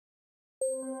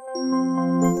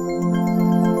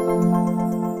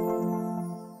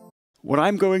What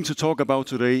I'm going to talk about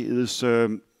today is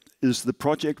the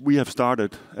project we have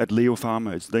started at LEO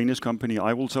Pharma. It's a Danish company.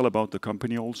 I will tell about the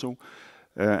company also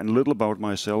and a little about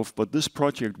myself. But this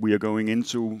project we are going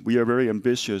into, we are very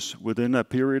ambitious. Within a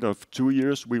period of 2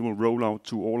 years, we will roll out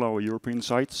to all our European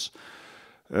sites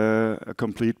a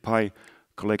complete PI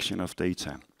collection of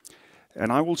data.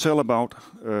 And I will tell about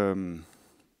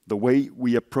the way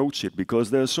we approach it, because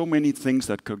there are so many things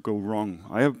that could go wrong.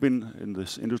 I have been in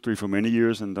this industry for many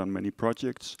years and done many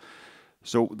projects.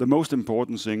 So the most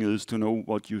important thing is to know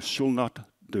what you shall not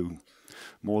do,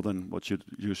 more than what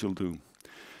you shall do.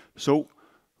 So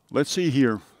let's see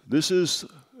here. This is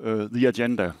the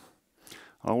agenda.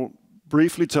 I'll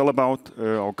briefly tell about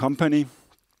our company.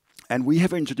 And we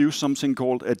have introduced something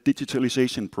called a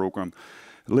digitalization program.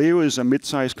 LEO is a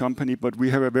mid-sized company, but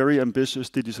we have a very ambitious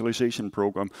digitalization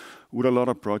program with a lot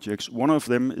of projects. One of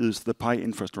them is the PI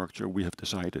infrastructure we have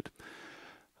decided.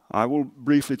 I will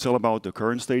briefly tell about the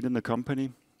current state in the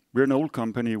company. We're an old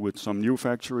company with some new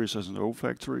factories and old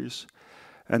factories.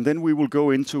 And then we will go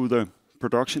into the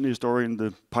production history in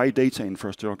the PI data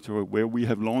infrastructure, where we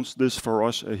have launched this, for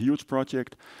us, a huge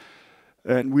project.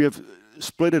 And we have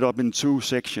split it up in 2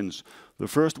 sections. The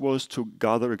first was to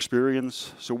gather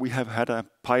experience. So we have had a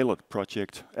pilot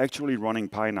project, actually running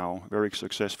PI now very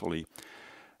successfully.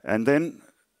 And then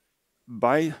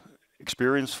by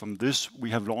experience from this,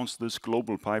 we have launched this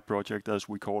global PI project, as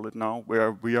we call it now,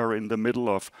 where we are in the middle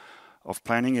of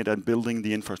planning it and building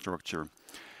the infrastructure.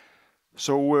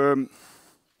 So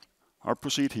I'll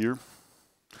proceed here.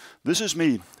 This is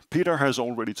me. Peter has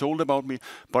already told about me,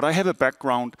 but I have a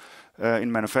background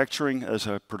in manufacturing as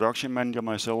a production manager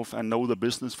myself and know the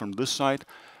business from this side.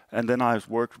 And then I've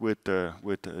worked with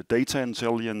data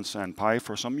intelligence and PI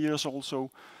for some years also.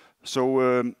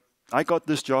 So I got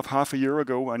this job half a year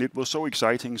ago, and it was so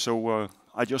exciting, so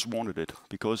I just wanted it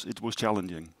because it was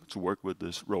challenging to work with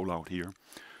this rollout here.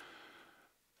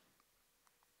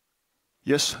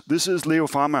 Yes, this is LEO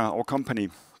Pharma, our company.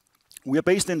 We are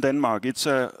based in Denmark. It's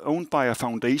owned by a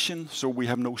foundation, so we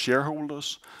have no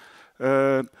shareholders.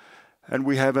 And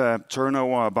we have a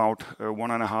turnover about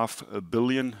 1.5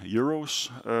 billion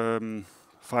euros,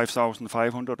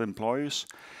 5,500 employees.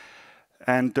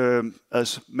 And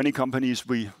as many companies,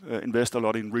 we invest a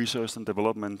lot in research and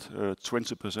development,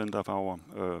 20% of our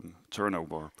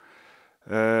turnover.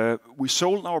 We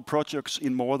sold our projects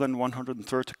in more than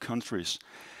 130 countries.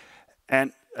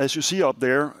 And as you see up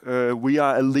there, we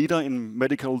are a leader in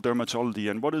medical dermatology.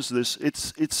 And what is this?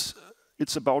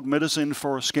 It's about medicine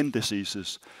for skin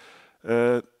diseases.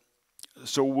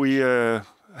 So we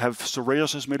have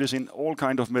psoriasis medicine, all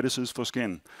kinds of medicines for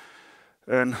skin.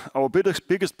 And our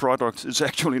biggest product is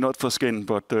actually not for skin,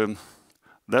 but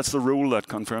that's the rule that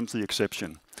confirms the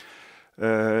exception.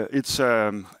 It's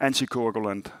an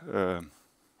anticoagulant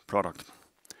product.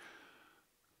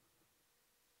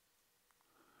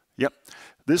 Yep.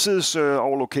 This is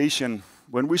our location.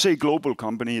 When we say global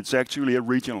company, it's actually a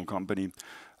regional company.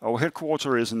 Our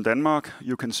headquarters is in Denmark.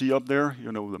 You can see up there,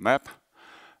 you know, the map.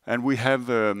 And we have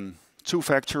 2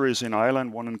 factories in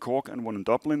Ireland, one in Cork and one in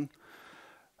Dublin.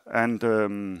 And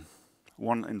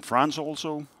one in France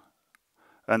also.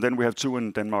 And then we have 2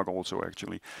 in Denmark also,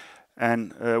 actually.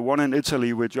 And one in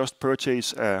Italy. We just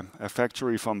purchased a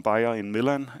factory from Bayer in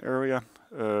Milan area.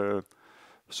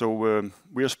 So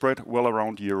we are spread well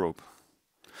around Europe.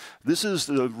 This is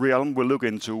the realm we look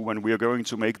into when we are going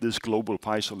to make this global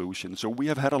PI solution. So we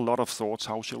have had a lot of thoughts.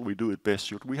 How shall we do it best?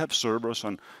 Should we have servers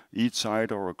on each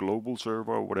side or a global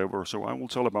server or whatever? So I will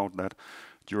tell about that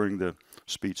during the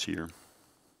speech here.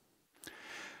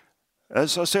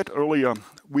 As I said earlier,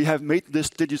 we have made this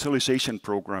digitalization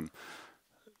program.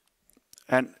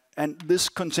 And this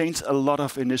contains a lot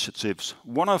of initiatives.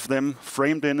 One of them,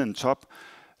 framed in top,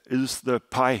 is the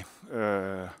PI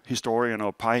historian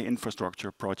or PI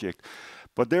infrastructure project.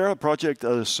 But there are projects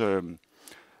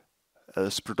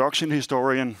as production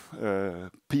historian,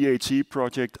 PAT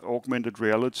project, augmented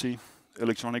reality,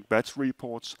 electronic batch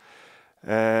reports,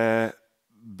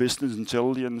 business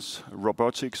intelligence,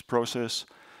 robotics process,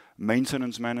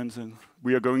 maintenance management.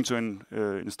 We are going to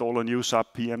install a new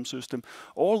SAP PM system.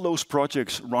 All those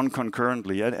projects run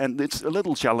concurrently, and it's a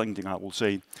little challenging, I will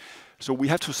say. So we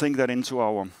have to think that into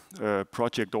our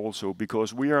project also,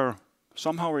 because we are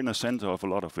somehow in the center of a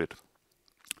lot of it.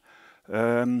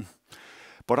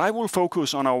 But I will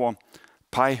focus on our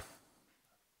PI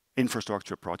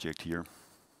infrastructure project here.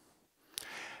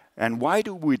 And why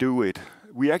do we do it?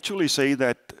 We actually say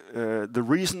that the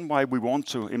reason why we want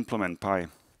to implement PI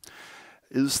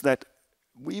is that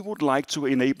we would like to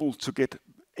enable to get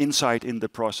insight in the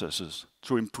processes,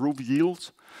 to improve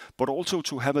yield, but also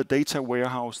to have a data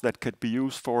warehouse that could be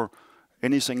used for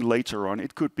anything later on.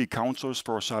 It could be counters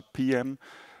for SAP PM,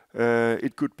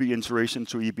 it could be integration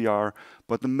to EBR,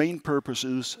 but the main purpose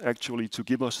is actually to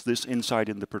give us this insight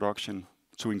in the production,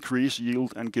 to increase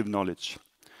yield and give knowledge.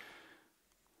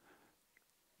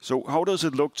 So how does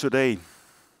it look today,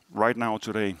 right now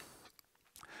today?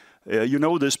 You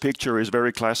know, this picture is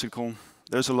very classical.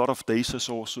 There's a lot of data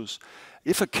sources.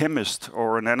 If a chemist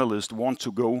or an analyst want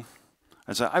to go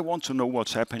and say, I want to know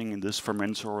what's happening in this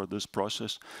fermenter or this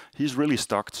process, he's really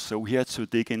stuck. So he had to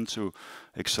dig into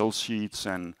Excel sheets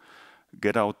and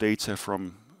get out data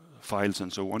from files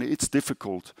and so on. It's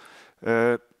difficult.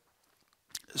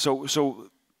 So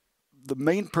the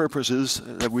main purpose is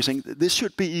that we think this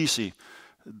should be easy.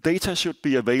 Data should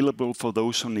be available for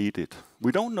those who need it.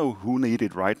 We don't know who need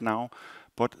it right now,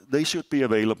 but they should be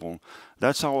available.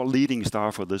 That's our leading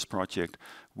star for this project.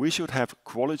 We should have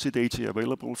quality data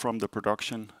available from the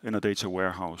production in a data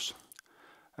warehouse.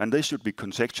 And they should be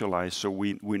contextualized so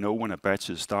we know when a batch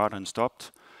is started and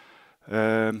stopped.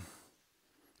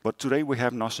 But today we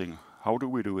have nothing. How do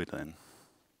we do it then?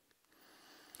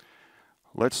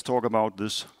 Let's talk about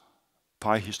this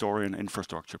PI Historian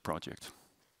infrastructure project.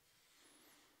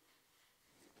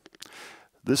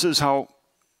 This is how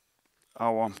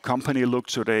our company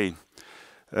looks today.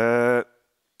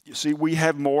 You see, we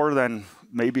have more than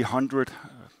maybe 100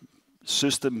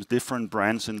 systems, different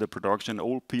brands in the production,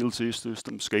 old PLC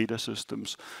systems, SCADA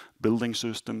systems, building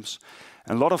systems,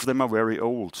 and a lot of them are very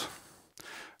old.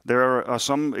 There are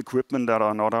some equipment that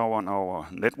are not on our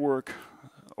network,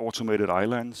 automated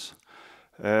islands.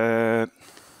 There's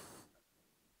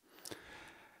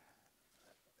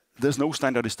no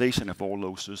standardization of all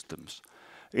those systems.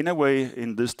 In a way,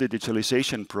 in this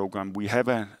digitalization program, we have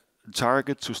a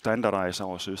target to standardize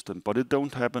our system, but it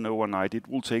don't happen overnight. It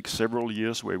will take several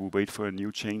years where we wait for a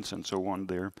new change and so on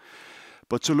there.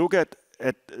 But to look at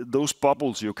those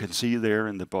bubbles you can see there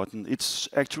in the bottom, it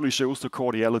actually shows the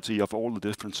cordiality of all the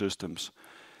different systems.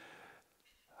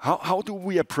 How do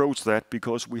we approach that?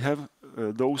 Because we have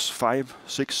those 5,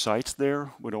 6 sites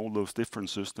there with all those different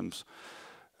systems.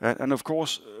 And of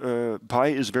course, PI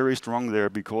is very strong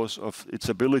there because of its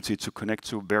ability to connect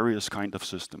to various kind of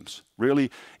systems.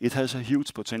 Really, it has a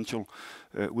huge potential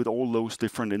with all those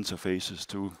different interfaces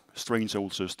to strange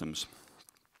old systems.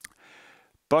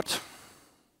 But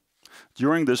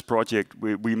during this project,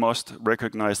 we must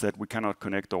recognize that we cannot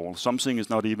connect all. Something is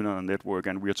not even on a network,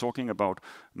 and we are talking about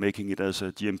making it as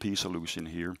a GMP solution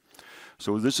here.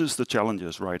 So this is the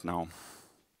challenges right now.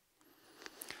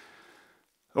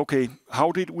 Okay,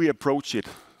 how did we approach it?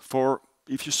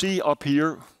 If you see up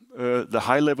here, the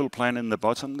high-level plan in the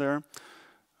bottom there,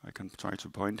 I can try to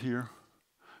point here.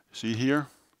 See here,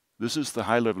 this is the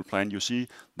high-level plan. You see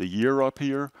the year up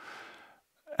here,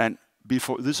 and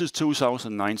this is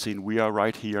 2019. We are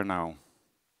right here now.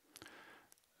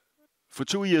 For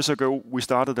 2 years ago, we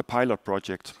started a pilot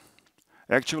project.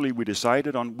 Actually, we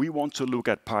decided on we want to look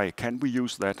at PI. Can we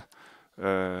use that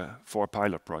for a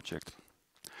pilot project?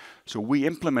 So we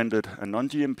implemented a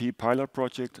non-GMP pilot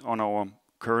project on our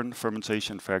current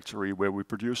fermentation factory where we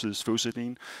produce this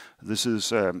fusidine. This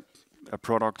is a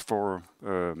product with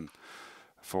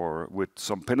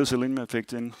some penicillin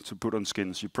effectin to put on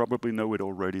skins. You probably know it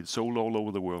already. It's sold all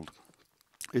over the world.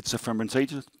 It's a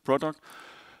fermented product.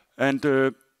 And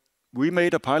we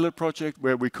made a pilot project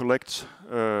where we collect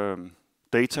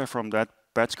data from that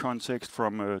batch context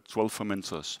from 12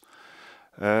 fermenters.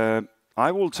 I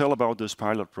will tell about this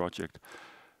pilot project.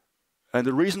 And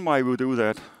the reason why we do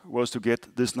that was to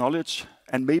get this knowledge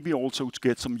and maybe also to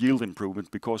get some yield improvement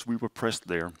because we were pressed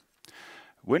there.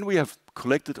 When we have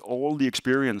collected all the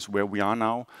experience where we are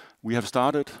now, we have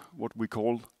started what we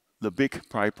call the big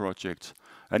PI project.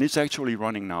 And it's actually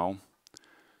running now.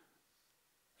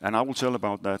 And I will tell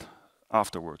about that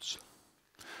afterwards.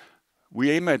 We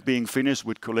aim at being finished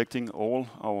with collecting all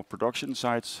our production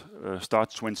sites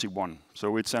start 21.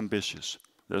 So it's ambitious.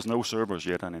 There's no servers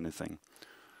yet on anything.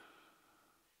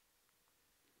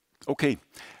 Okay,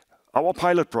 our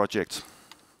pilot project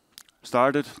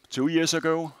started 2 years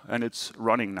ago and it's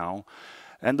running now.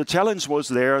 And the challenge was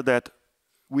there that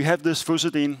we have this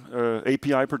fusidine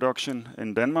API production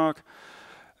in Denmark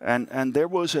and there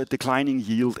was a declining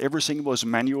yield. Everything was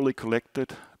manually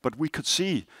collected, but we could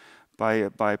see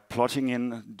by plotting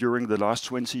in during the last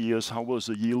 20 years how was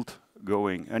the yield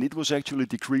going. And it was actually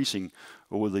decreasing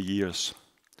over the years.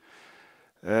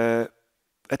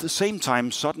 At the same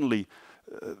time, suddenly,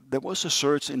 there was a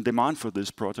surge in demand for this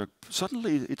product.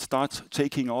 Suddenly it starts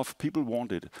taking off, people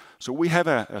want it. So we have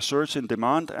a surge in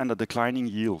demand and a declining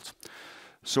yield.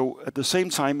 So at the same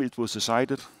time, it was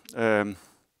decided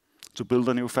to build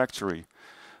a new factory.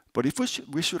 But if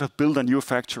we should have built a new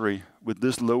factory with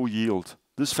this low yield,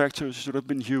 this factory should have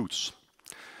been huge.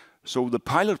 So the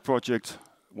pilot project,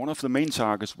 one of the main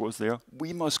targets was there,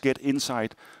 we must get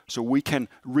inside so we can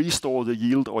restore the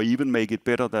yield or even make it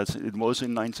better than it was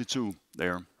in 92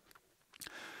 there.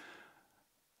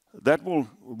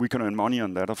 We can earn money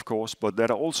on that, of course, but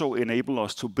that also enable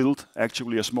us to build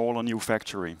actually a smaller new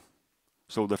factory.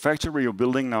 So the factory you're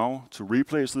building now to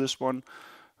replace this one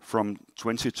from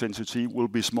 2023 will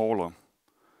be smaller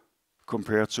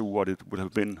compared to what it would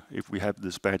have been if we had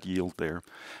this bad yield there.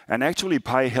 And actually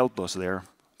PI helped us there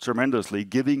tremendously,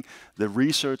 giving the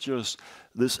researchers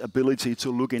this ability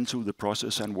to look into the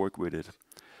process and work with it.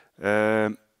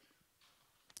 And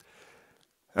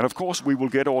of course, we will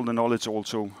get all the knowledge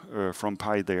also from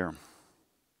PI there.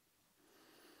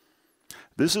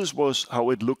 This was how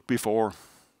it looked before.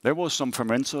 There was some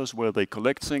fermenters where they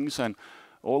collect things, and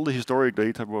all the historic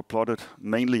data were plotted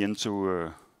mainly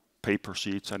into paper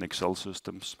sheets and Excel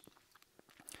systems.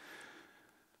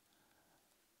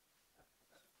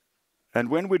 And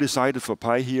when we decided for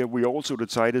PI here, we also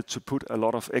decided to put a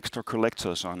lot of extra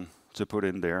collectors on to put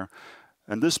in there.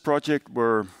 And this project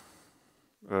were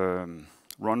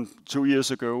run 2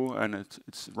 years ago, and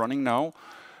it's running now.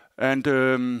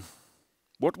 And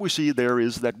what we see there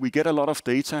is that we get a lot of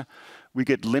data. We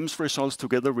get LIMS results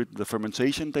together with the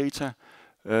fermentation data.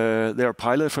 There are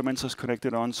pilot fermenters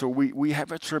connected on, so we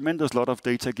have a tremendous lot of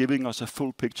data giving us a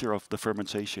full picture of the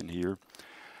fermentation here.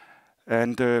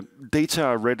 And data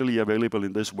are readily available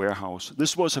in this warehouse.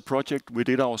 This was a project we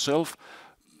did ourselves,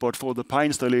 but for the PI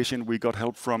installation, we got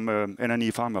help from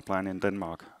LEO Pharma plant in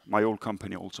Denmark, my old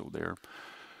company also there.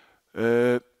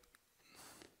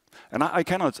 And I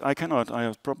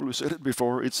have probably said it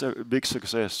before, it's a big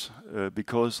success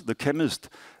because the chemist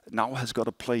now has got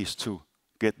a place to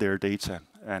get their data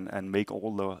and make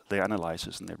all the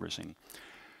analysis and everything.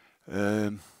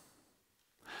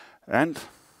 And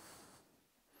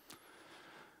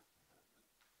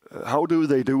how do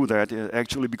they do that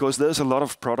actually? Because there's a lot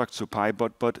of products to PI,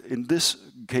 but in this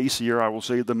case here, I will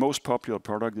say the most popular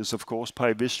product is of course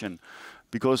PI Vision,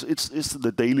 because it's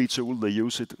the daily tool. They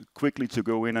use it quickly to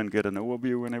go in and get an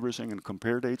overview and everything and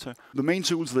compare data. The main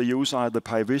tools they use are the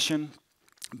PI Vision,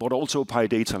 but also PI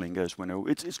Data Link, as we know.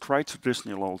 It's quite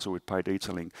traditional also with PI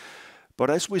Data Link. But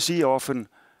as we see often,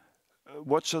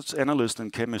 what such analysts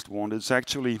and chemists want is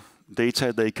actually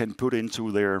data they can put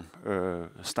into their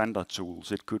standard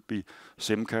tools. It could be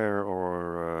SimCare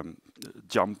or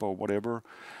Jump or whatever.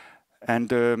 And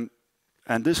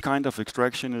this kind of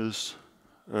extraction is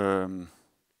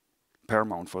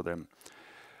paramount for them.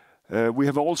 We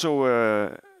have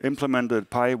also implemented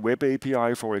PI Web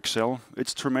API for Excel.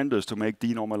 It's tremendous to make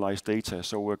denormalized data.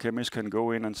 So a chemist can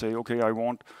go in and say, okay, I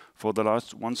want for the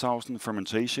last 1,000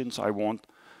 fermentations, I want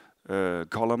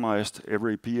columnized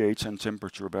every pH and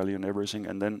temperature value and everything,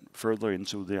 and then further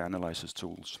into the analysis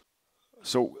tools.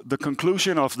 So the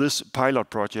conclusion of this pilot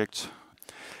project,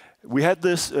 we had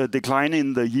this decline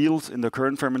in the yield in the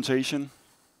current fermentation.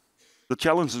 The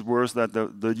challenges were that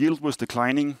the yield was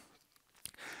declining,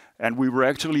 and we were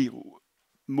actually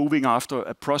moving after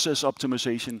a process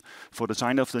optimization for the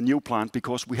design of the new plant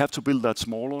because we have to build that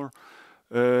smaller,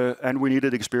 and we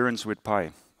needed experience with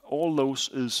PI. All those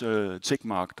is tick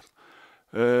marked.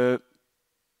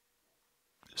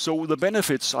 So the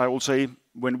benefits, I will say,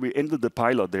 when we ended the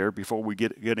pilot there, before we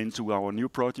get into our new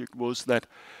project, was that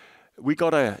we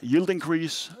got a yield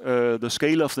increase. The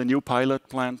scale of the new pilot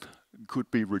plant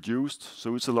could be reduced,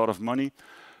 so it's a lot of money.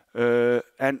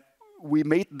 And we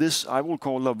made this, I will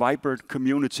call a vibrant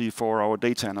community for our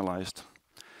data analyst,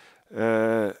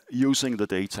 using the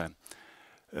data.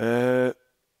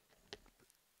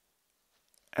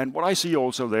 And what I see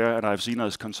also there, and I've seen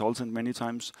as consultant many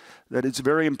times, that it's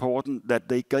very important that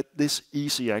they get this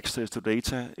easy access to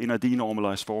data in a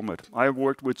denormalized format. I've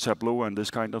worked with Tableau and this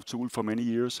kind of tool for many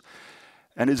years,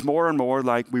 and it's more and more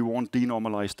like we want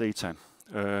denormalized data.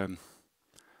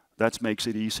 That makes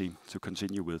it easy to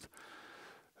continue with.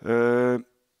 And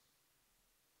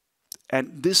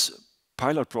this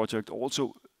pilot project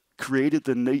also created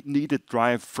the needed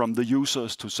drive from the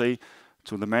users to say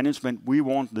to the management, we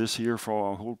want this here for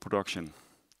our whole production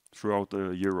throughout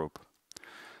Europe.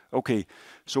 Okay,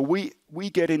 so we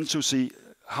get into see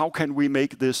how can we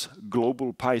make this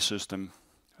global PI system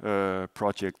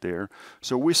project there.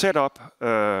 So we set up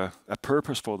a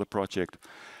purpose for the project.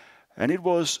 And it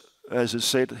was, as it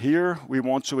said here, we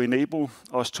want to enable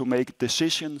us to make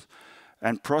decisions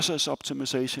and process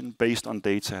optimization based on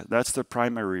data. That's the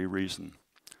primary reason.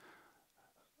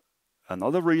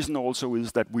 Another reason also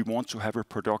is that we want to have a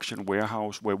production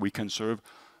warehouse where we can serve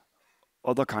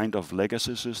other kind of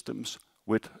legacy systems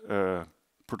with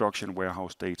production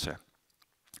warehouse data.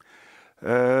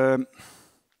 And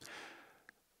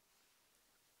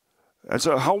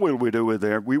so how will we do it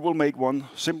there? We will make one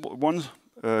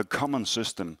common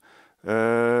system.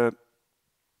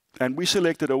 And we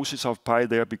selected OSIsoft PI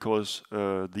there because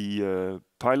the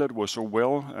pilot was so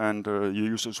well and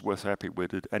users were happy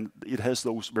with it. And it has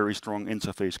those very strong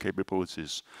interface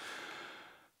capabilities.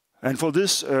 And for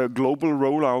this global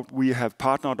rollout, we have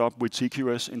partnered up with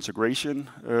TQS Integration.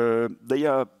 They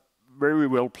are very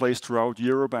well placed throughout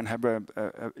Europe and have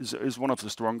is one of the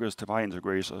strongest PI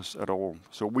integrators at all.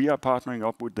 So we are partnering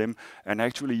up with them and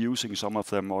actually using some of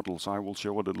their models. I will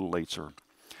show a little later.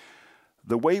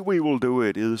 The way we will do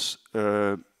it is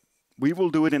we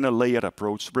will do it in a layered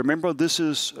approach. Remember, this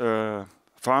is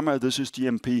pharma, this is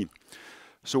GMP.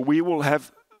 So we will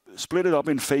have split it up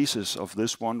in phases of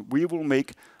this one. We will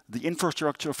make the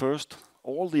infrastructure first,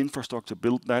 all the infrastructure,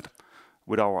 build that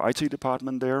with our IT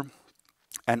department there.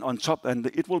 And on top, and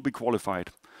it will be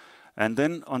qualified. And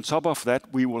then on top of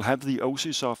that, we will have the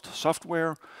OSIsoft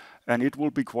software, and it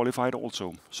will be qualified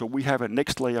also. So we have a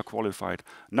next layer qualified.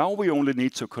 Now we only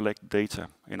need to collect data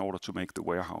in order to make the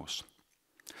warehouse.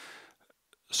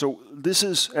 So this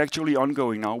is actually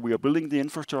ongoing now. We are building the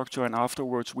infrastructure, and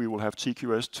afterwards we will have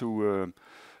TQS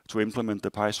to implement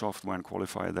the PI software and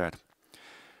qualify that.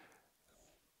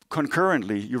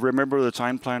 Concurrently, you remember the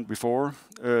time plan before,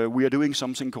 we are doing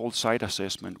something called site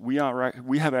assessment. We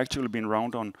have actually been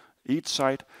around on each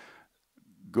site,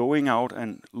 going out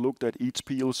and looked at each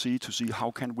PLC to see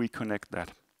how can we connect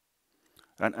that.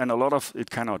 And a lot of it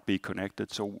cannot be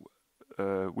connected, so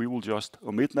we will just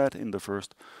omit that in the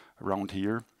first round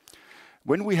here.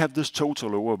 When we have this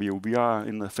total overview, we are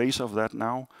in the phase of that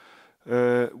now,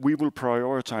 we will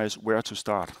prioritize where to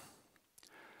start.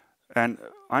 And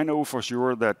I know for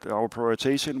sure that our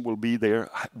prioritization will be there,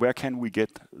 where can we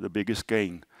get the biggest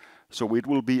gain? So it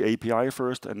will be API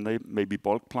first, and maybe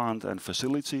bulk plant and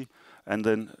facility, and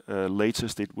then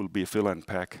latest it will be fill and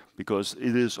pack, because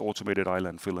it is automated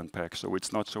island fill and pack, so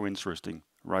it's not so interesting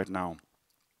right now.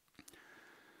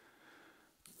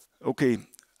 Okay,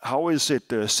 how is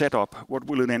it set up? What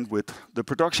will it end with? The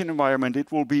production environment,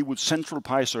 it will be with central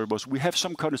PI servers. We have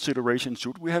some consideration.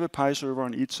 Should we have a PI server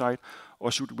on each site,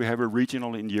 or should we have a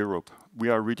regional in Europe? We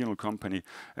are a regional company,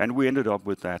 and we ended up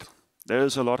with that. There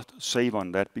is a lot to save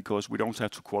on that, because we don't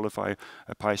have to qualify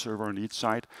a PI server on each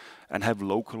site and have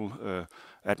local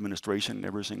administration and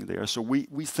everything there. So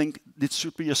we think it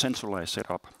should be a centralized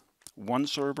setup. One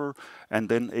server and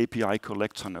then API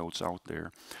collector nodes out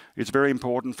there. It's very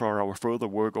important for our further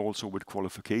work also with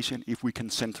qualification if we can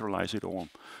centralize it all.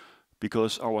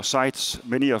 Because our sites,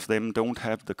 many of them don't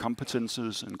have the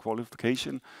competences and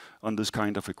qualification on this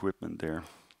kind of equipment there.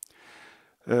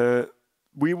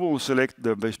 We will select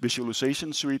the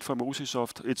visualization suite from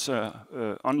OSIsoft. It's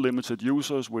unlimited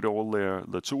users with all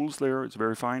the tools there. It's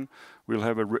very fine. We'll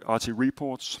have RT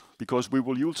reports, because we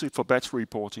will use it for batch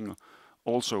reporting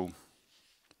also,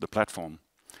 the platform.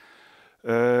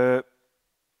 And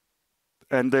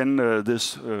then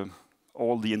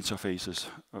all the interfaces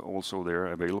are also there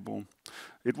available.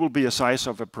 It will be a size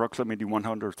of approximately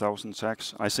 100,000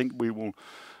 sacks. I think we will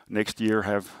next year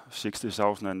have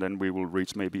 60,000, and then we will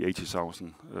reach maybe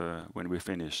 80,000 when we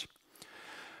finish.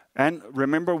 And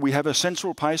remember, we have a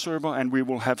central PI server, and we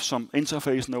will have some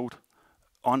interface node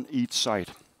on each site,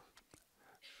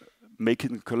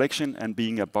 making collection and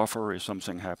being a buffer if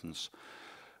something happens.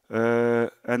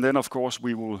 And then, of course,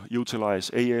 we will utilize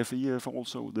AF, EF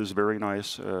also, this very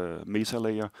nice meta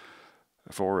layer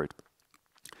for it.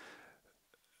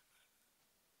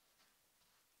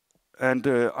 And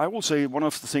I will say one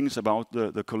of the things about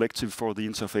the collective for the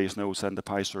interface nodes and the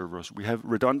PI servers, we have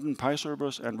redundant PI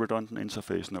servers and redundant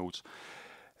interface nodes.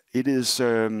 It is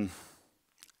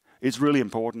it's really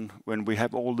important when we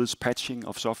have all this patching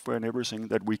of software and everything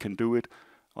that we can do it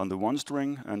on the one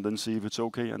string and then see if it's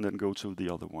okay and then go to the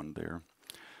other one there.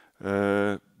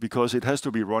 Because it has to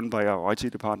be run by our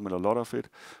IT department, a lot of it,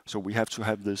 so we have to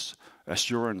have this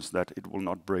assurance that it will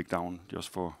not break down just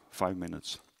for 5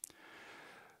 minutes.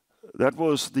 That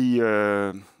was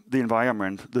the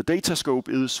environment. The data scope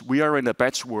is, we are in a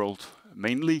batch world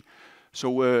mainly,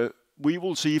 so we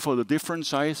will see for the different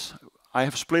size. I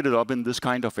have split it up in this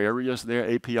kind of areas there,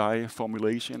 API,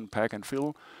 formulation, pack and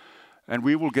fill, and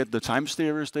we will get the time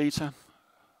series data,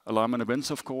 alarm and events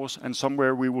of course, and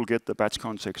somewhere we will get the batch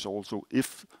context also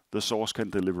if the source can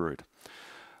deliver it.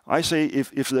 I say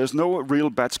if there's no real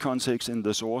batch context in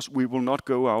the source, we will not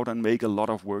go out and make a lot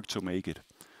of work to make it.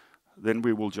 then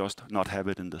we will just not have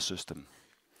it in the system.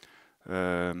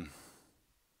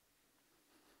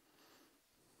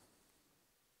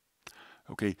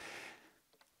 Okay.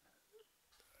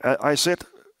 I said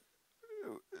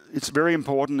it's very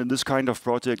important in this kind of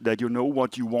project that you know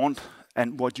what you want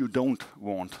and what you don't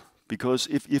want. Because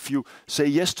if you say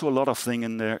yes to a lot of things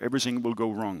in there, everything will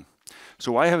go wrong.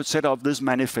 So I have set up this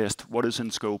manifest, what is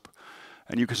in scope.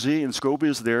 And you can see in scope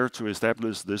is there to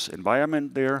establish this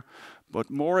environment there. But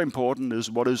more important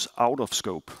is what is out of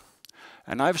scope.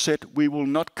 And I've said we will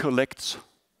not collect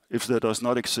if there does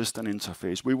not exist an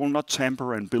interface. We will not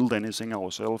tamper and build anything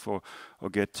ourselves or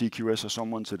get TQS or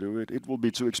someone to do it. It will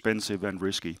be too expensive and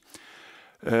risky.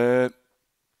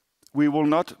 We will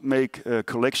not make a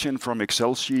collection from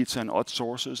Excel sheets and odd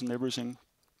sources and everything.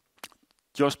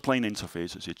 Just plain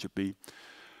interfaces it should be.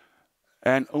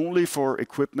 And only for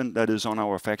equipment that is on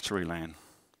our factory land.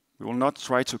 We will not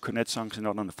try to connect something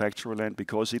not on the factory land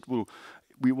because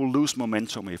we will lose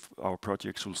momentum if our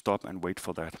projects will stop and wait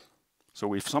for that.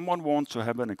 So if someone wants to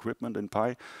have an equipment in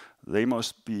PI, they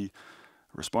must be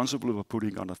responsible for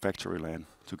putting on a factory land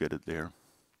to get it there.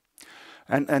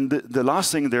 And the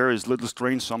last thing there is a little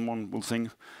strange. Someone will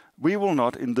think, we will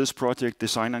not in this project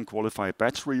design and qualify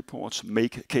batch reports,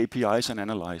 make KPIs and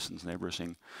analysis and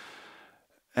everything.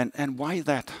 And why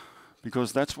that?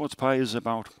 Because that's what PI is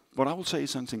about. But I will say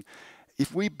something.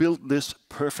 If we build this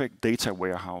perfect data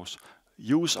warehouse,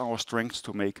 use our strengths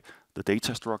to make the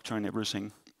data structure and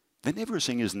everything, then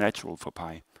everything is natural for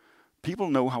PI. People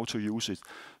know how to use it.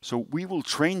 So we will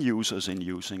train users in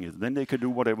using it. Then they can do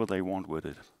whatever they want with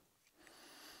it.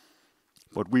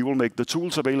 But we will make the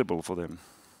tools available for them.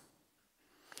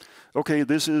 Okay,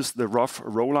 this is the rough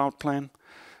rollout plan.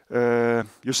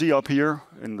 You see up here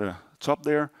in the top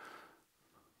there.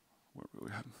 Where do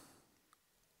we have?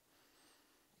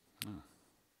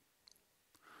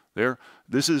 There.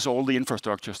 This is all the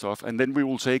infrastructure stuff. And then we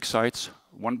will take sites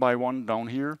one by one down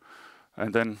here.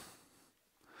 And then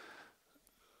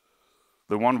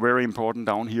the one very important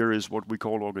down here is what we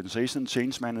call organization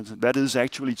change management. That is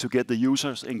actually to get the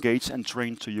users engaged and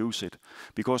trained to use it.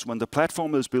 Because when the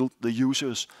platform is built, the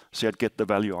users should get the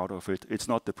value out of it. It's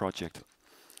not the project.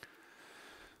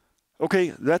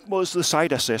 Okay, that was the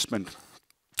site assessment.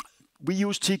 We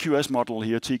use TQS model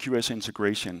here, TQS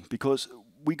integration, because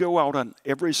we go out on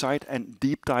every site and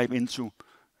deep dive into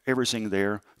everything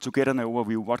there to get an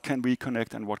overview. What can we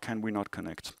connect and what can we not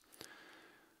connect?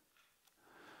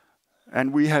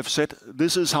 And we have said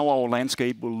this is how our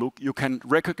landscape will look. You can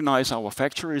recognize our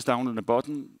factories down in the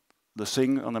bottom, the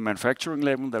thing on the manufacturing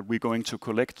level that we're going to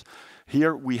collect.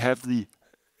 Here we have the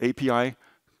API,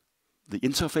 the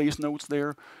interface nodes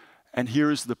there, and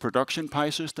here is the production PI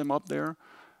system up there,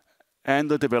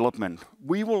 and the development.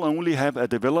 We will only have a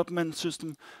development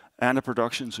system and a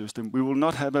production system. We will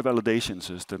not have a validation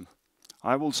system.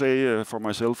 I will say for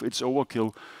myself, it's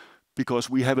overkill because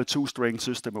we have a two-strength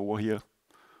system over here.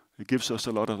 It gives us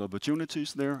a lot of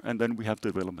opportunities there, and then we have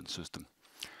the development system.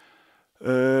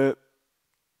 And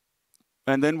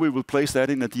then we will place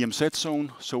that in a DMZ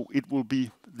zone, so it will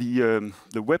be the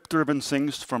web-driven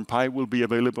things from PI will be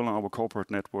available on our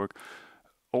corporate network.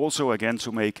 Also, again,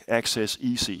 to make access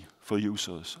easy for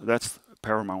users. That's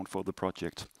paramount for the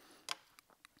project.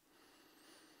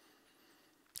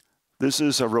 This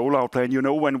is a rollout plan. You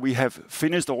know, when we have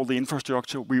finished all the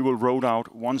infrastructure, we will roll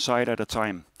out one site at a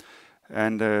time.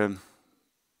 And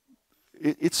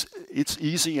it's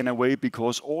easy in a way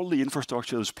because all the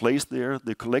infrastructure is placed there,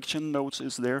 the collection nodes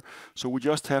is there, so we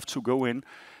just have to go in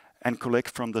and collect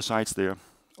from the sites there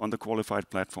on the qualified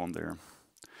platform there.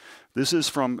 This is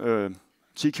from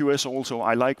TQS also.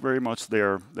 I like very much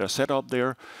their setup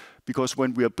there because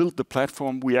when we have built the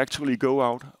platform, we actually go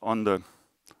out on the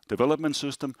development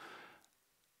system,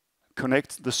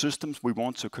 connect the systems we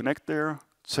want to connect there,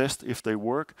 test if they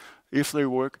work. If they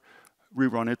work, we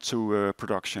run it to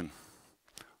production.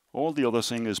 All the other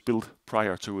thing is built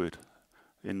prior to it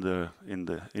in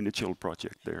the initial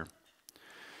project there.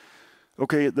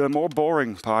 Okay, the more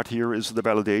boring part here is the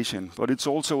validation, but it's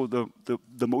also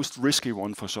the most risky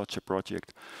one for such a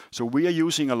project. So we are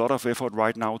using a lot of effort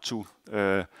right now to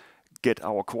get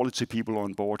our quality people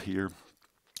on board here.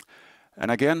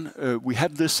 And again, we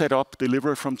have this setup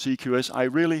delivered from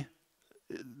TQS.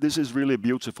 This is really a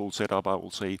beautiful setup, I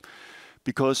will say.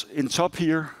 Because in top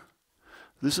here,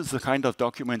 this is the kind of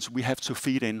documents we have to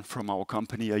feed in from our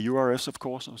company, a URS of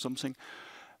course, or something.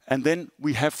 And then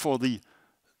we have for the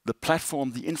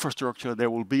platform, the infrastructure,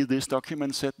 there will be this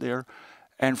document set there.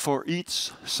 And for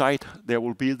each site, there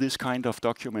will be this kind of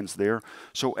documents there.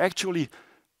 So actually,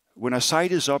 when a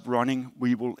site is up running,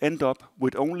 we will end up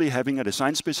with only having a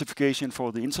design specification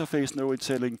for the interface node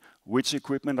telling which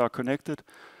equipment are connected.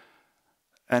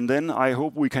 And then I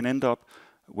hope we can end up,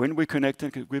 when we connect the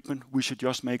equipment, we should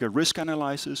just make a risk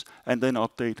analysis and then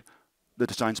update the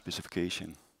design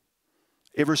specification.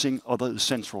 Everything other is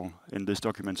central in this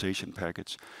documentation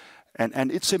package.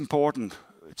 And it's important,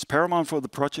 it's paramount for the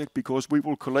project because we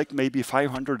will collect maybe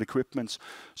 500 equipments.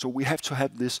 So we have to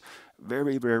have this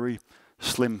very, very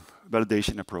slim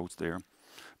validation approach there.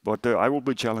 But I will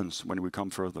be challenged when we come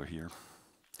further here.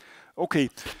 Okay,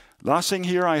 last thing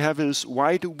here I have is,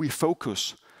 why do we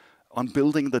focus on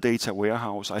building the data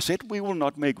warehouse? I said we will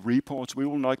not make reports, we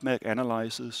will not make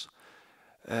analysis.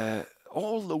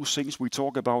 All those things we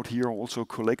talk about here, also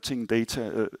collecting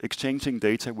data, exchanging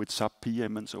data with SAP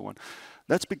PM and so on.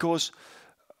 That's because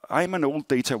I'm an old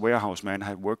data warehouse man, I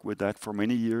have worked with that for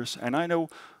many years, and I know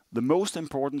the most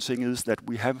important thing is that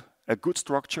we have a good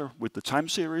structure with the time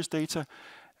series data,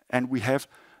 and we have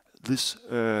this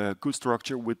good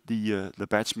structure with the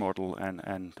batch model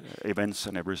and events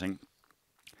and everything.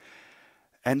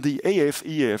 And the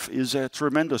AF/EF is a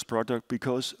tremendous product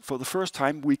because for the first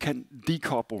time we can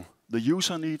decouple the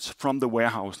user needs from the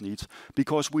warehouse needs,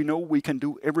 because we know we can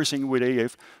do everything with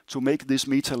AF to make this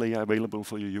meta layer available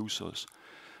for your users.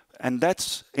 And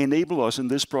that's enabled us in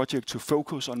this project to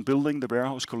focus on building the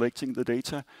warehouse, collecting the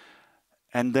data,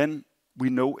 and then we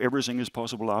know everything is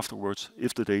possible afterwards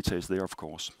if the data is there, of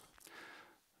course.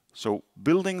 So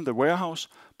building the warehouse,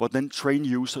 but then train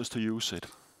users to use it.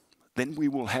 Then we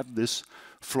will have this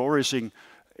flourishing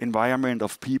environment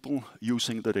of people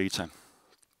using the data.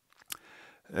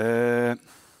 I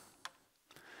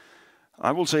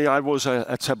will say I was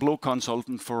a Tableau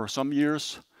consultant for some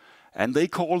years, and they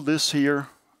call this here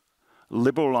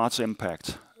liberal arts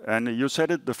impact. And you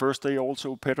said it the first day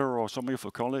also, Peter, or some of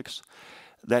your colleagues,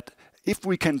 that if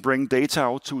we can bring data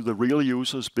out to the real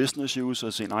users, business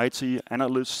users in IT,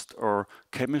 analysts or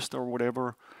chemists or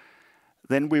whatever,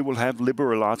 then we will have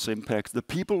liberal arts impact. The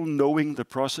people knowing the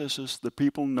processes, the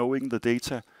people knowing the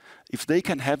data, if they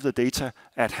can have the data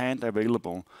at hand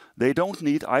available, they don't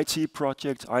need IT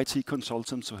projects, IT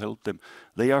consultants to help them.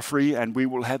 They are free, and we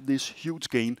will have this huge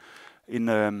gain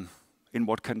in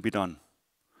what can be done.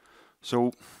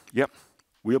 So, yeah,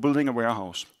 we are building a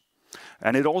warehouse.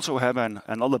 And it also have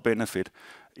another benefit.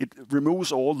 It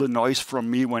removes all the noise from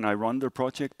me when I run the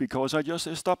project, because I just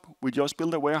say, stop, we just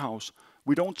build a warehouse.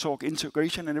 We don't talk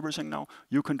integration and everything now.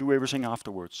 You can do everything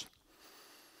afterwards.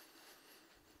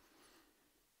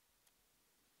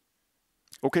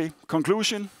 Okay,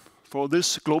 conclusion for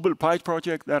this global PI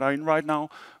project that I'm in right now.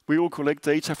 We will collect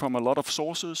data from a lot of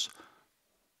sources.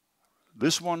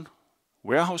 This one,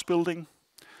 warehouse building,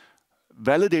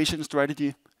 validation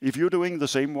strategy. If you're doing the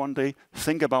same one day,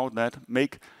 think about that.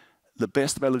 Make the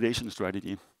best validation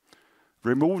strategy.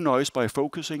 Remove noise by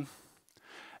focusing,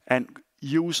 and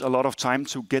use a lot of time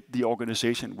to get the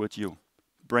organization with you.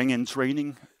 Bring in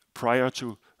training prior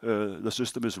to the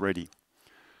system is ready.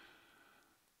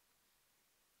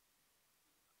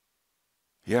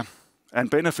 Yeah, and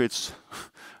benefits.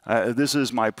 This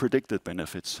is my predicted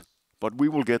benefits, but we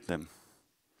will get them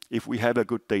if we have a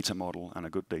good data model and a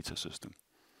good data system.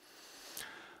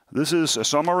 This is a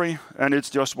summary, and it's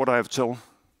just what I have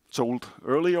told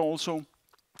earlier also.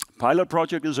 Pilot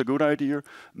project is a good idea.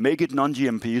 Make it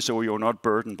non-GMP so you're not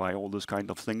burdened by all this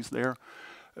kind of things there.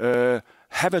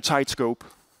 Have a tight scope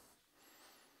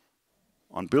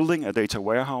on building a data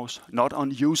warehouse, not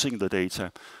on using the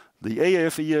data. The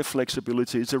AF/EF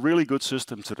flexibility is a really good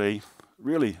system today,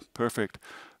 really perfect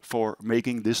for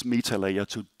making this meta layer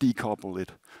to decouple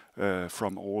it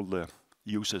from all the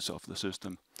uses of the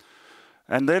system.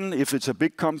 And then if it's a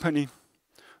big company,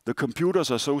 the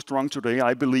computers are so strong today,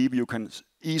 I believe you can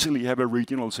easily have a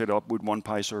regional setup with one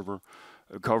PI server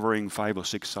covering 5 or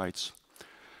 6 sites.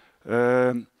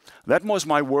 That was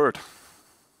my word.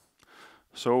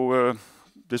 So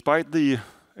despite the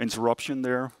interruption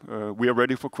there, we are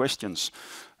ready for questions.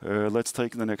 Let's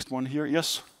take the next one here.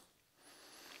 Yes?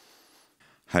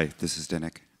 Hi, this is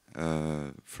Denek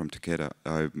from Takeda.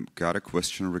 I've got a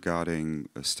question regarding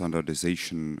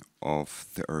standardization of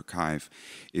the archive.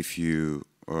 If you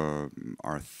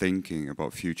are thinking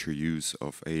about future use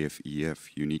of AF/EF,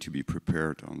 you need to be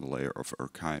prepared on the layer of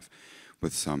archive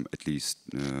with some, at least,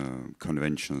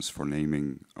 conventions for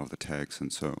naming of the tags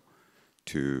and so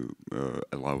to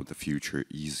allow the future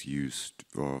ease use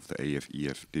of the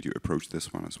AF/EF. Did you approach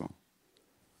this one as well?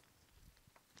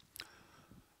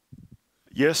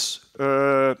 Yes,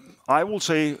 I will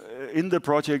say in the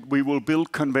project we will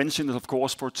build conventions, of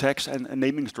course, for tags and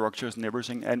naming structures and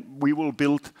everything, and we will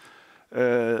build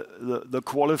the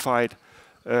qualified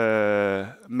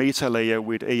meta layer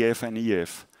with AF and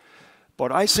EF.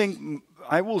 But I think,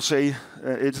 I will say,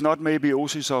 it's not maybe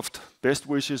Osisoft best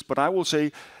wishes, but I will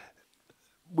say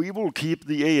we will keep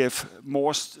the AF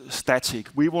more static.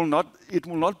 It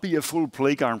will not be a full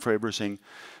playground for everything,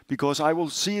 because I will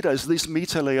see it as this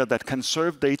meta layer that can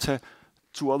serve data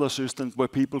to other systems where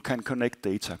people can connect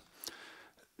data.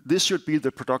 This should be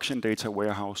the production data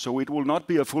warehouse, so it will not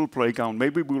be a full playground.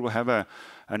 Maybe we will have a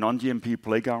non-GMP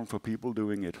playground for people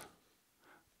doing it.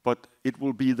 But it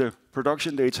will be the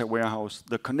production data warehouse.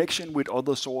 The connection with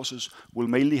other sources will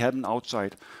mainly happen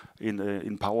outside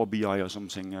in Power BI or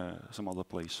something, some other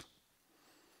place.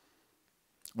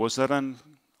 Was that an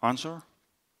answer?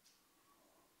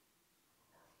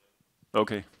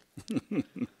 Okay.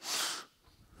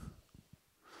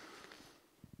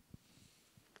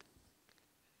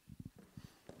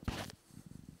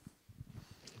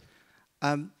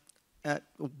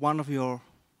 One of your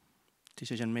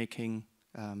decision-making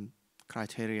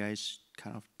criteria is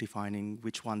kind of defining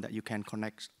which one that you can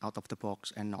connect out of the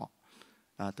box and not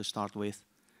to start with.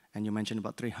 And you mentioned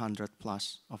about 300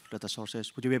 plus of data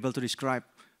sources. Would you be able to describe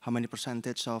how many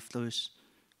percentage of those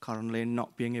currently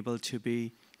not being able to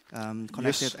be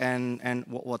connected, yes, and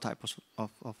what type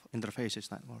of interfaces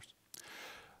that was?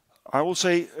 I will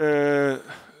say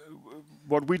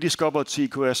what we discovered,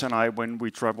 CQS and I, when we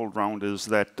traveled around, is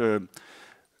that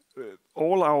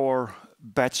all our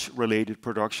batch-related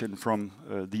production from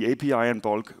the API and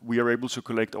bulk, we are able to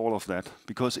collect all of that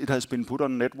because it has been put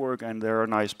on network and there are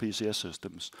nice PCS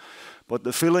systems. But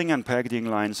the filling and packaging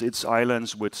lines, it's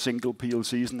islands with single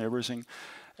PLCs and everything.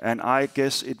 And I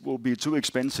guess it will be too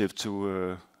expensive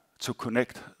to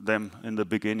connect them in the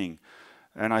beginning.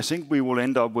 And I think we will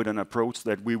end up with an approach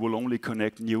that we will only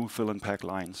connect new fill and pack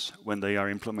lines when they are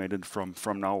implemented from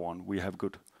now on. We have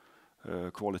good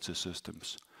quality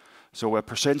systems. So a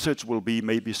percentage will be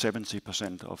maybe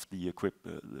 70% of the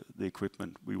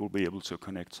equipment we will be able to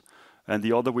connect. And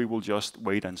the other we will just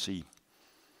wait and see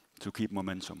to keep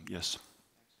momentum, yes.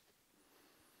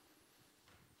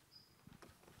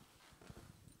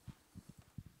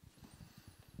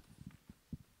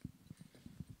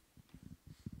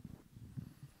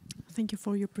 Thank you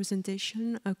for your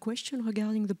presentation. A question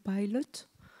regarding the pilot.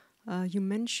 You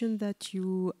mentioned that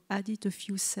you added a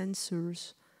few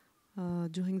sensors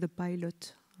during the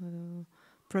pilot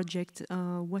project.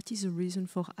 What is the reason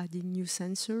for adding new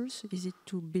sensors? Is it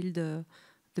to build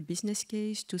the business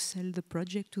case, to sell the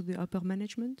project to the upper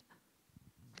management?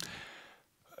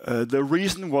 The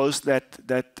reason was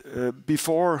that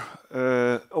before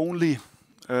only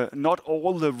not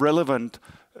all the relevant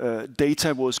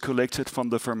data was collected from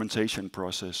the fermentation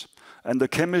process. And the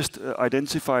chemist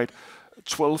identified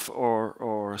 12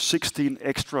 or 16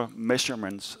 extra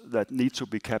measurements that need to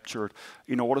be captured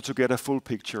in order to get a full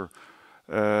picture.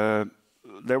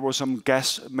 There were some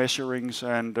gas measurings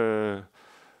and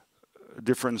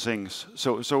different things.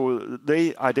 So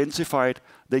they identified,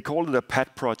 they called it a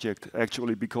PAT project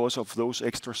actually because of those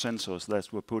extra sensors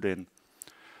that were put in.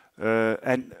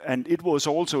 And it was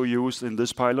also used in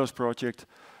this pilot project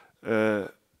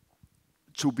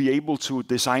to be able to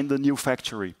design the new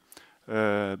factory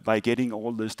by getting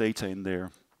all this data in there.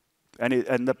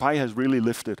 And the PI has really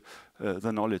lifted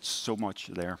the knowledge so much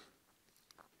there.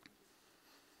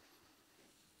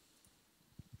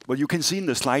 But you can see in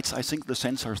the slides, I think the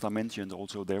sensors are mentioned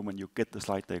also there when you get the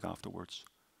slide deck afterwards.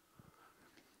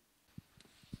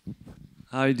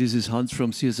 Hi, this is Hans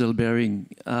from CSL Behring.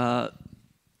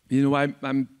 You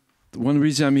know, one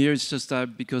reason I'm here is just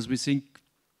because we think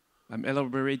I'm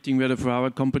elaborating whether for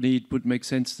our company it would make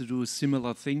sense to do a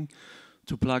similar thing,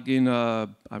 to plug in, I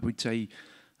would say,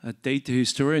 a data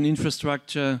historian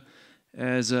infrastructure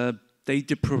as a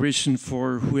data provision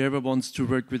for whoever wants to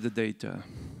work with the data.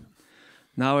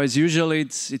 Now, as usual,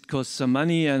 it costs some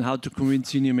money and how to convince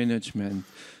senior management.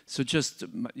 So just,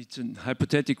 it's a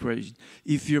hypothetical question.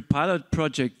 If your pilot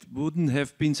project wouldn't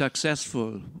have been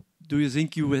successful, do you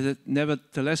think you would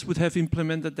nevertheless would have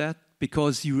implemented that?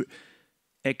 Because you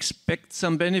expect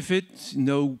some benefit,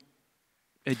 no,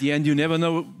 at the end you never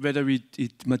know whether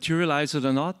it materializes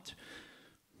or not?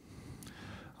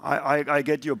 I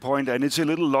get your point, and it's a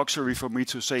little luxury for me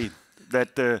to say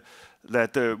that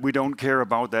we don't care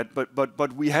about that.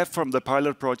 But we have from the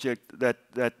pilot project that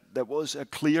there was a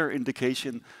clear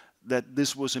indication that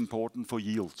this was important for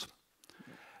yield.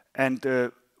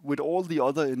 And with all the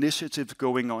other initiatives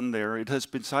going on there, it has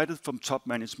been cited from top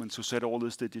management to set all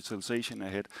this digitalization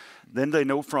ahead. Then they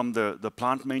know from the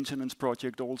plant maintenance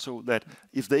project also that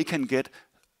if they can get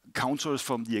counters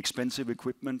from the expensive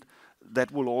equipment,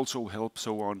 that will also help,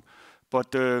 so on.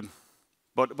 But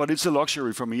But it's a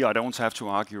luxury for me. I don't have to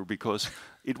argue because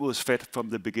it was fed from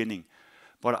the beginning.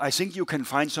 But I think you can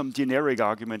find some generic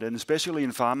argument, and especially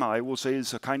in pharma, I will say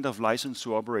it's a kind of license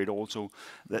to operate also,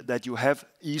 that you have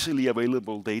easily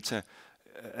available data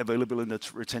available in the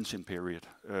retention period.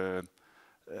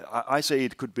 I say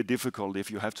it could be difficult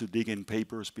if you have to dig in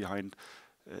papers behind.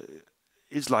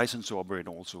 It's license to operate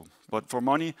also. But for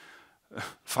money,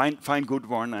 find good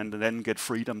one and then get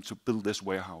freedom to build this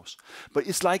warehouse. But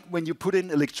it's like when you put in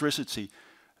electricity.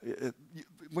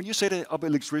 When you set up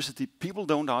electricity, people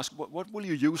don't ask, what will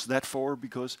you use that for?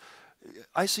 Because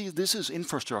I see this is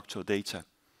infrastructure data.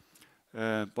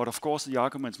 But of course, the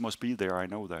arguments must be there. I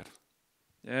know that.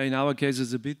 Yeah, in our case,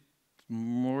 it's a bit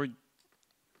more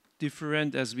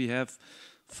different as we have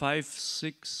 5,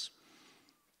 6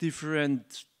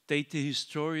 different data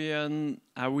historian,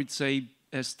 I would say,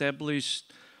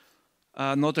 established,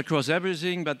 not across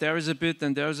everything, but there is a bit,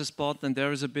 and there is a spot, and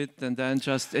there is a bit, and then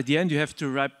just at the end you have to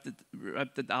wrap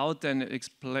that out and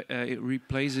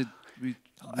replace it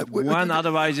with one.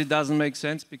 Otherwise, it doesn't make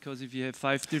sense, because if you have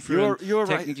 5 different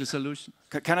technical solutions.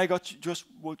 Can I got just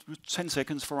 10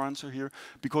 seconds for answer here?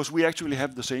 Because we actually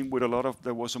have the same with a lot of,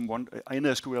 there was some one in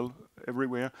SQL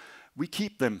everywhere. We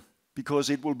keep them because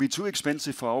it will be too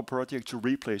expensive for our project to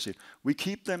replace it. We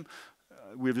keep them.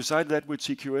 We've decided that with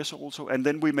CQS also, and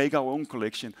then we make our own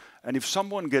collection. And if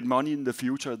someone get money in the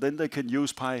future, then they can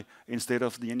use PI instead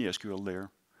of the NESQL there.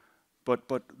 But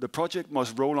the project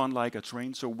must roll on like a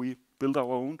train, so we build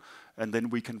our own, and then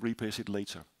we can replace it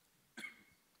later.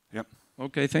 Yep.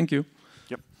 Okay, thank you.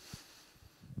 Yep.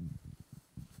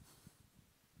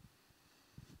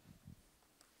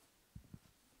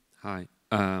 Hi,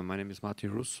 my name is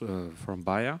Martin Russ from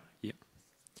Bayer.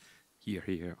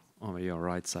 Here, on your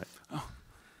right side. Oh.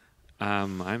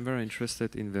 I'm very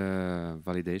interested in the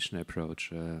validation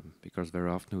approach because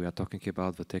very often we are talking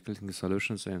about the technical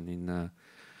solutions, and in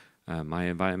my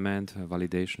environment,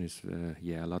 validation is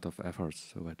a lot of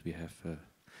efforts that we have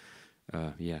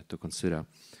to consider.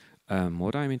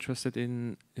 What I'm interested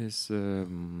in is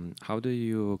how do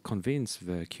you convince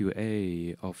the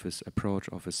QA of this approach,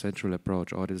 of a central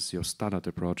approach, or is your standard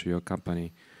approach, your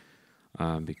company?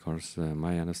 Because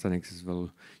my understanding is, well,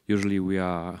 usually we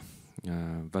are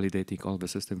validating all the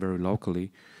system very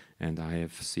locally, and I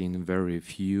have seen very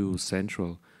few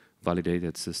central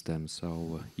validated systems.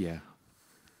 So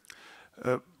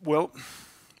well,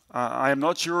 I am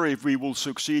not sure if we will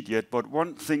succeed yet, but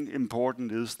one thing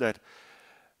important is that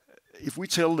if we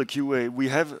tell the QA,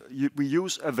 we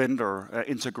use a vendor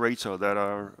integrator that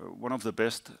are one of the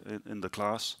best in the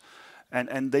class,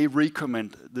 and they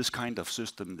recommend this kind of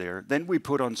system there. Then we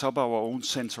put on top our own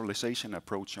centralization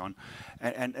approach on,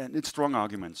 and it's strong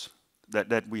arguments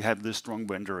that we have this strong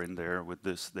vendor in there with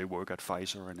this. They work at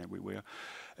Pfizer and everywhere.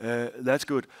 That's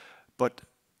good, but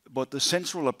the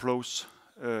central approach,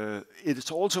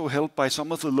 it's also helped by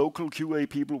some of the local QA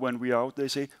people. When we are out, they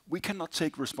say, we cannot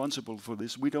take responsible for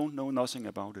this. We don't know nothing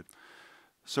about it.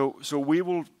 So we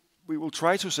will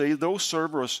try to say those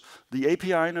servers, the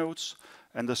API nodes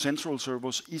and the central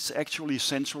servers, is actually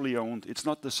centrally owned. It's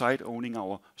not the site owning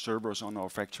our servers on our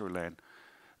factory land.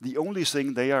 The only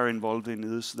thing they are involved in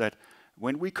is that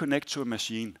when we connect to a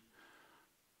machine,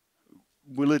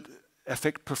 will it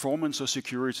affect performance or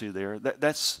security there?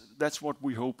 That's what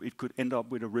we hope. It could end up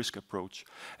with a risk approach.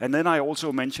 And then I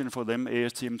also mentioned for them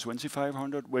ASTM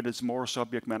 2500, where it's more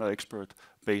subject matter expert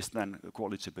based than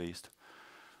quality based.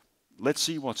 Let's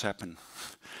see what's happened.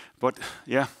 But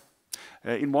yeah,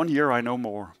 in 1 year I know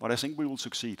more, but I think we will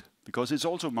succeed because it's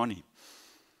also money.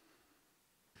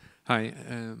 Hi,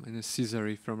 my name is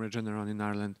Cesare from Regeneron in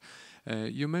Ireland.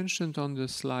 You mentioned on the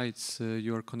slides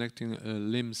you are connecting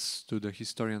LIMS to the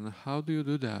historian. How do you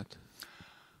do that?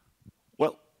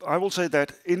 Well, I will say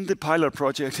that in the pilot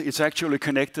project, it's actually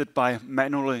connected by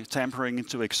manually tampering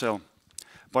into Excel.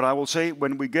 But I will say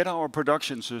when we get our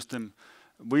production system,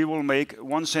 we will make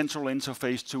one central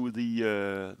interface to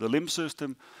the LIMS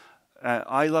system,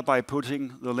 either by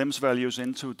putting the LIMS values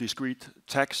into discrete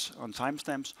tags on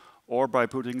timestamps or by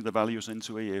putting the values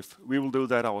into AF. We will do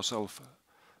that ourselves.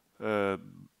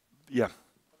 Yeah.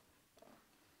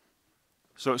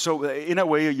 So in a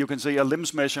way, you can say a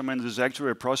LIMS measurement is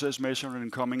actually a process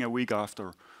measurement coming a week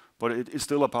after, but it's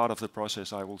still a part of the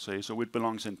process, I will say. So it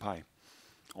belongs in PI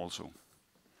also.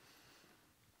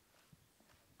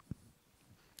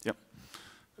 Yep.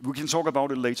 We can talk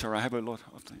about it later. I have a lot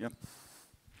of them. Yep.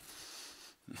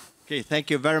 Okay, thank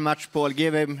you very much, Paul.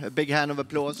 Give him a big hand of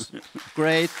applause.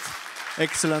 Great,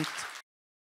 excellent.